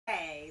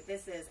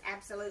This is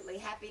Absolutely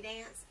Happy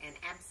Dance and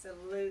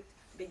Absolute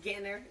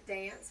Beginner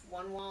Dance.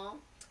 One wall,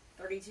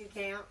 32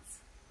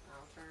 counts.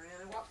 I'll turn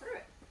around and walk through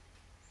it.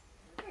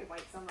 Okay,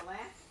 weights on the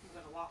left. I'm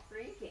going to walk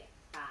 3 and kick.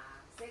 5,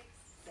 6,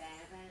 7,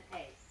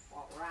 8.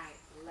 Walk right,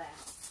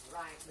 left,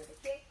 right with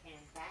a kick, and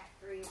back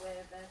 3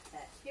 with a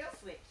touch. Heel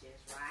switches,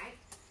 right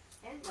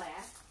and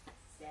left.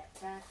 Step,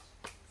 touch,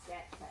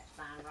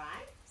 find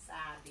right,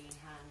 side,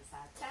 behind,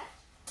 side,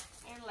 touch,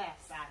 and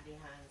left, side,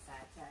 behind,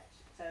 side, touch.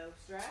 Toe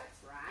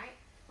struts, right,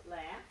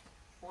 left,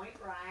 point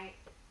right,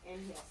 and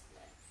heel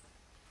splits.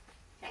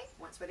 Okay,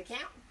 once with a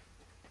count.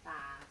 5,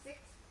 6,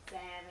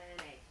 7,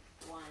 8.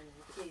 1,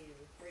 2,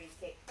 3,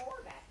 kick 4,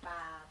 back 5,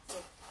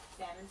 6,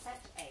 7,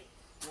 touch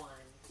 8. 1,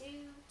 2,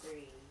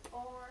 3,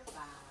 4, 5,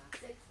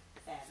 6,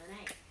 7,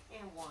 8.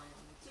 And 1,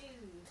 2,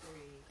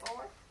 3,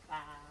 4, 5,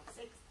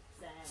 6,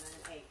 7,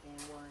 8.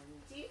 And 1,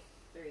 2,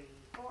 3,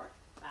 4,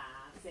 5,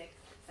 6,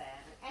 7,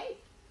 8.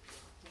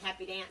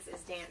 Happy Dance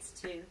is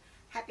danced to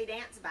Happy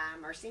Dance by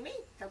MercyMe.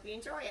 Hope you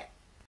enjoy it.